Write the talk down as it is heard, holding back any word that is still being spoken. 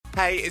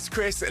Hey, it's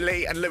Chris,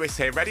 Lee and Lewis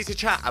here, ready to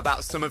chat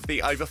about some of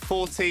the over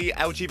 40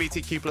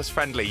 LGBTQ plus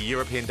friendly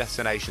European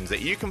destinations that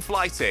you can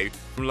fly to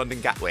from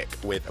London Gatwick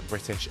with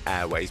British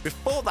Airways.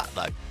 Before that,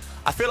 though,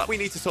 I feel like we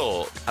need to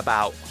talk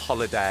about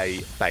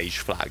holiday beige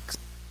flags.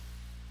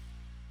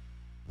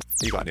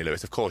 You got any,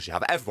 Lewis? Of course you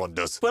have. Everyone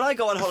does. When I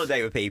go on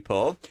holiday with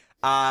people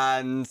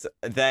and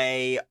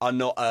they are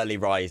not early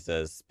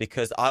risers,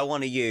 because I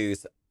want to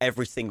use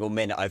every single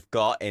minute I've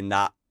got in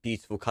that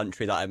beautiful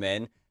country that I'm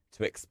in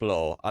to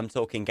explore. I'm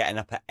talking getting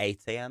up at 8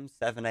 a.m,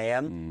 7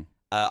 a.m.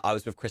 I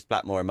was with Chris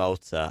Blackmore in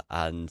Malta,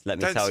 and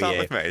let me tell you,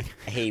 with me.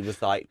 He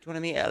was like, do you want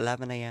to meet at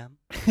 11 a.m?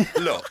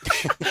 Look.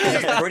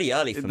 That's pretty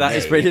early for me. That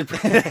is pretty...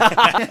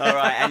 All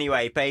right,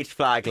 anyway, beige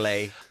flag,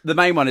 Lee. The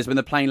main one is when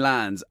the plane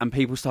lands and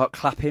people start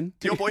clapping.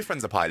 Your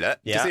boyfriend's a pilot.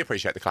 Yeah. Does he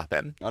appreciate the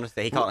clapping?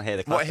 Honestly, he can't hear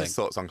the clapping. What are his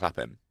thoughts on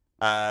clapping?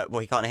 Well,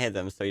 he can't hear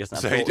them, so he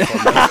doesn't have So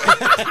thoughts on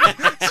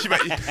them. you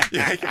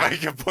make a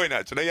good point,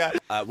 actually, yeah.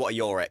 What are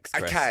your ex,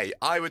 Chris? Okay,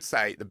 I would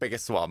say the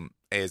biggest one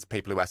is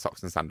people who wear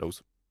socks and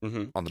sandals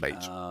on the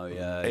beach. Oh,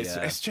 yeah,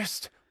 It's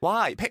just,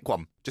 why? Pick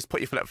one. Just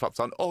put your flip-flops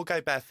on or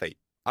go bare feet.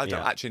 I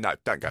don't, actually, no,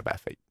 don't go bare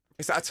feet.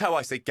 It's a toe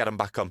I see, get them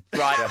back on.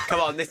 Right, come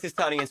on, this is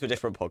turning into a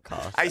different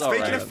podcast. Hey,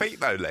 speaking of feet,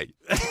 though, Lee.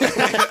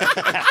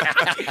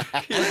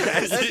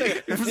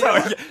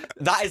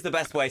 That is the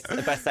best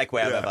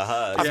segue I've ever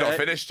heard. I've not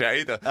finished yet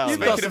either. You've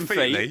Speaking got of some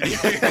feet, feet. Lee,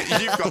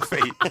 you've got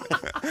feet.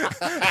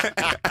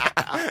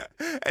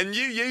 And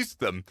you used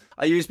them.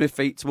 I use my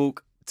feet to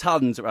walk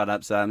tons around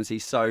Amsterdam and see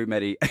so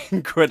many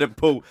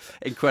incredible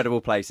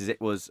places.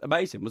 It was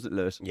amazing, wasn't it,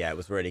 Lewis? Yeah, it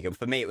was really good.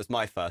 For me, it was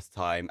my first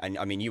time. And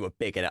I mean, you were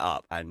bigging it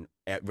up and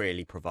it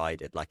really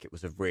provided. Like, it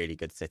was a really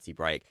good city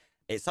break.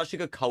 It's such a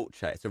good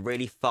culture. It's a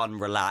really fun,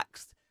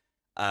 relaxed,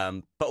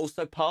 but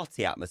also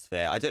party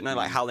atmosphere. I don't know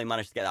like how they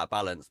managed to get that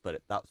balance,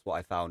 but that's what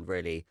I found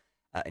really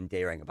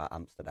endearing about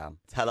Amsterdam.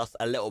 Tell us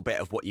a little bit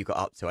of what you got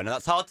up to. I know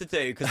that's hard to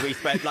do because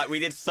we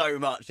did so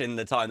much in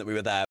the time that we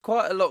were there.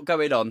 Quite a lot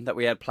going on that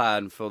we had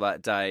planned for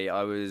that day.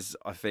 I was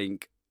going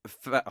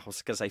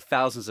to say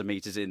thousands of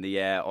metres in the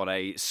air on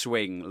a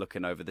swing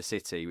looking over the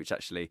city, which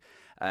actually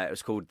it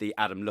was called the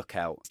Adam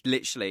Lookout. It's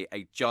literally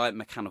a giant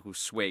mechanical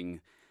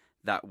swing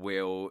that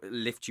will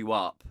lift you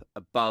up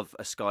above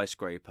a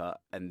skyscraper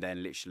and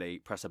then literally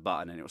press a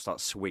button and it will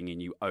start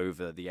swinging you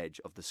over the edge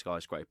of the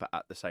skyscraper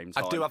at the same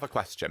time. I do have a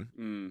question,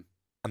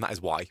 and that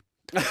is why.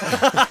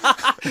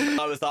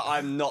 I was like,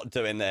 I'm not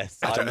doing this.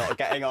 I'm not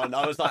getting on.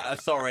 I was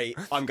like, sorry,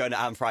 I'm going to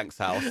Anne Frank's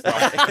house.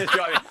 Like, do you know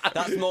what I mean?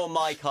 That's more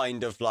my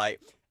kind of like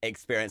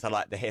experience. I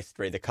like the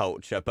history, the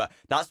culture, but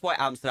that's why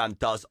Amsterdam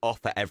does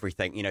offer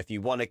everything. You know, if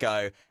you want to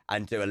go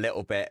and do a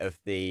little bit of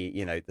the,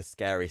 you know, the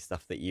scary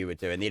stuff that you were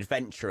doing, the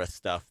adventurous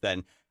stuff,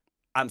 then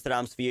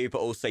Amsterdam's for you. But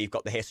also you've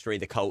got the history,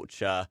 the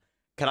culture.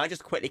 Can I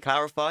just quickly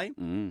clarify?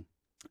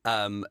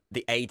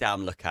 The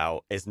Adam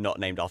Lookout is not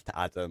named after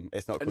Adam.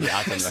 It's not called the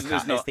Adam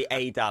Lookout. It's the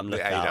Adam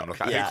Lookout. The Adam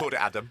Lookout. Yeah. Who called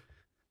it Adam?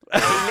 He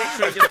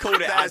literally just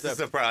called it That's Adam. a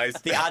surprise.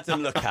 The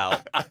Adam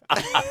Lookout.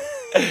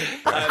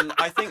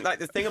 I think like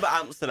the thing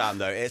about Amsterdam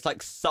though, it's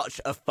like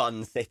such a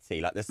fun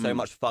city. Like there's so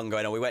much fun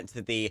going on. We went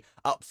to the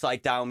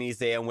Upside Down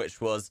Museum, which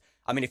was,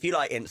 I mean, if you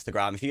like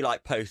Instagram, if you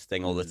like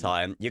posting all the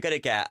time, you're going to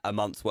get a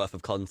month's worth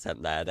of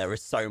content there. There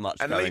is so much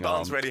And going Lee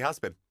Barnes on. really has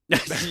been.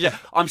 Yeah,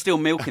 I'm still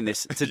milking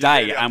this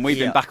today and we've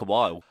been back a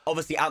while.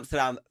 Obviously,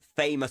 Amsterdam,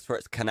 famous for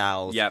its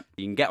canals. Yeah,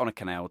 you can get on a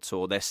canal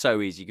tour. They're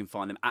so easy. You can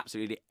find them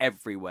absolutely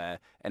everywhere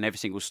and every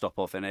single stop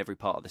off in every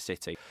part of the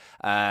city.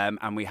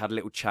 And we had a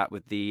little chat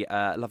with the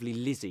lovely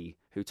Lizzie,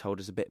 who told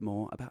us a bit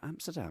more about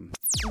Amsterdam.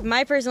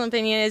 My personal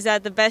opinion is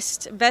that the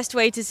best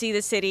way to see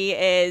the city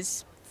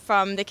is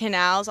from the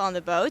canals on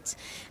the boat.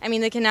 I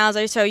mean, the canals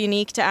are so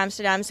unique to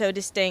Amsterdam, so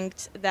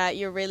distinct that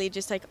you're really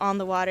just like on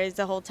the waters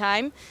the whole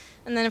time.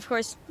 And then, of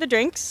course, the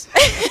drinks.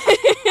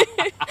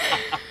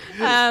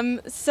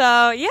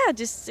 So, yeah,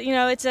 just, you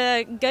know, it's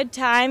a good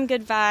time,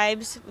 good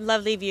vibes,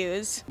 lovely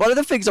views. One of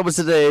the things I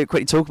wanted to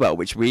quickly talk about,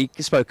 which we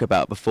spoke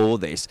about before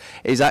this,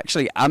 is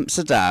actually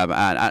Amsterdam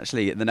and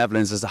actually the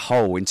Netherlands as a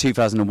whole in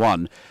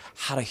 2001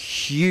 had a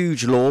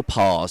huge law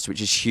passed,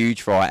 which is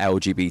huge for our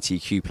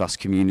LGBTQ plus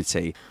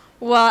community.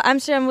 Well,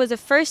 Amsterdam was the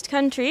first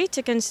country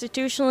to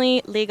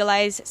constitutionally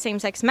legalize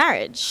same-sex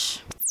marriage.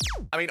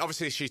 I mean,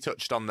 obviously she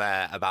touched on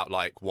there about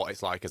like what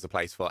it's like as a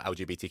place for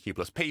LGBTQ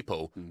plus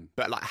people,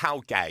 but like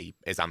how gay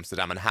is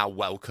Amsterdam and how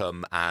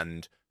welcome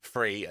and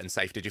free and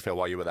safe did you feel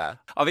while you were there?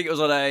 I think it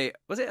was on a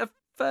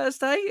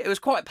Thursday? It was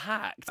quite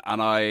packed.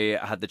 And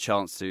I had the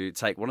chance to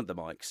take one of the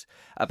mics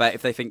about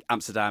if they think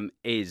Amsterdam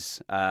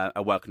is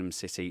a welcoming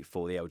city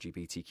for the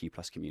LGBTQ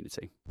plus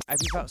community. Have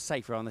you felt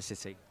safe around the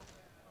city?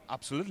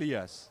 Absolutely,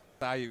 yes.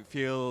 I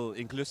feel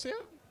inclusive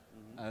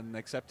and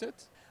accepted.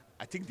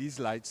 I think these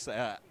lights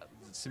are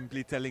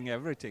simply telling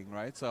everything,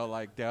 right? So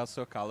like they are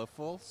so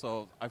colorful,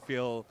 so I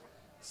feel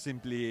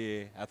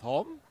simply at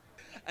home.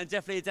 And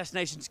definitely a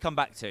destination to come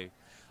back to.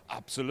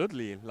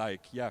 Absolutely,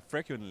 like, yeah,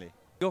 frequently.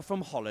 You're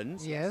from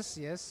Holland. Yes,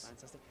 yes.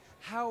 Fantastic.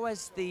 How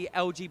has the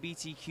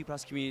LGBTQ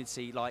plus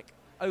community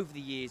over the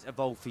years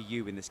evolved for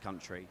you in this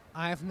country?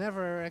 I've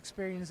never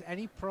experienced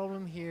any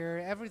problem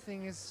here.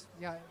 Everything is,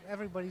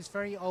 everybody's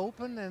very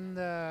open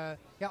and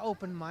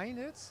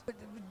open-minded. But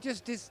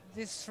just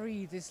this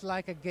street is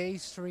like a gay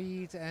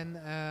street, and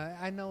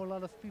I know a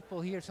lot of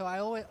people here, so I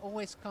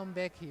always come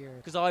back here.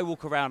 Because I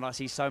walk around, I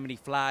see so many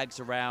flags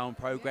around,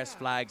 progress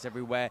flags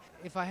everywhere.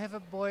 If I have a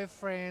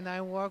boyfriend,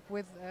 I walk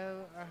with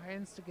our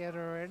hands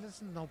together, and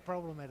it's no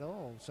problem at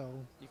all. So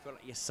You feel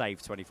like you're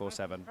safe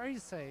 24/7. very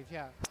safe,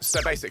 yeah.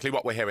 So basically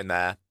what we're hearing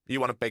there, you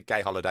want a big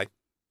gay holiday,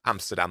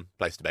 Amsterdam,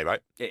 place to be, right?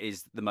 It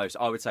is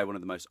I would say, one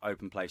of the most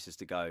open places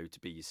to go to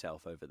be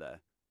yourself over there.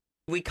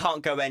 We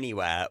can't go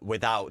anywhere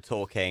without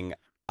talking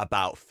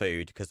about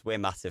food, because we're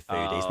massive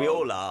foodies. We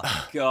all are.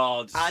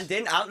 God. And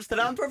didn't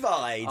Amsterdam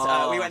provide?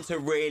 We went to a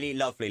really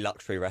lovely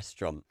luxury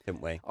restaurant,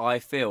 didn't we? I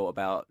feel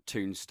about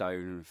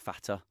Tombstone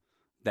fatter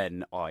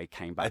than I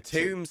came back A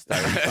tombstone.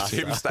 A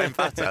tombstone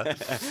fatter.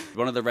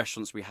 One of the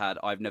restaurants we had,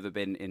 I've never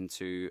been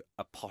into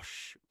a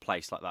posh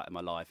place like that in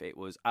my life. It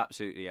was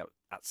absolutely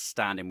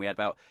outstanding. We had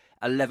about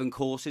 11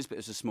 courses, but it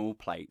was a small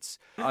plates.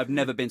 I've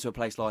never been to a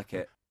place like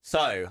it.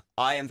 So,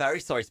 I am very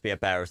sorry to be a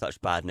bearer of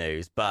such bad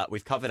news, but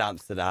we've covered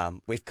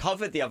Amsterdam. We've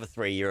covered the other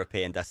 3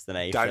 European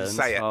destinations. Don't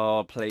say it.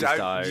 Oh, please don't.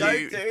 Don't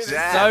you do this.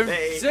 dare. Don't do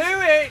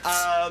it!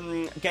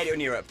 Gaydio in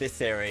Europe, this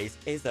series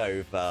is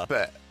over.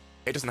 But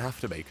it doesn't have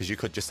to be, because you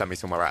could just send me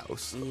somewhere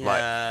else.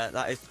 Yeah,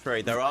 that is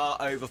true. There are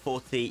over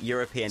 40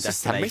 European Just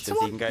send me destinations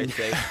to you can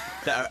go to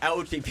that are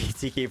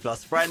LGBTQ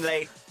plus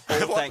friendly. All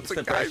want thanks to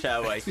to go. British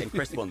Airways, and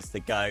Chris wants to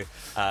go,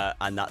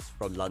 and that's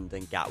from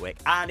London Gatwick.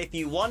 And if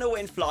you want to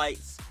win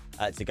flights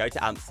to go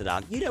to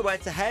Amsterdam, you know where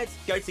to head.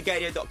 Go to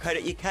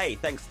gaydio.co.uk.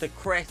 Thanks to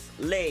Chris,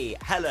 Lee,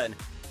 Helen,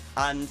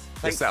 and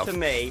thanks Yourself. to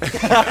me.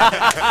 See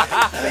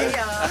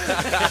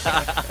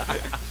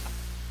ya.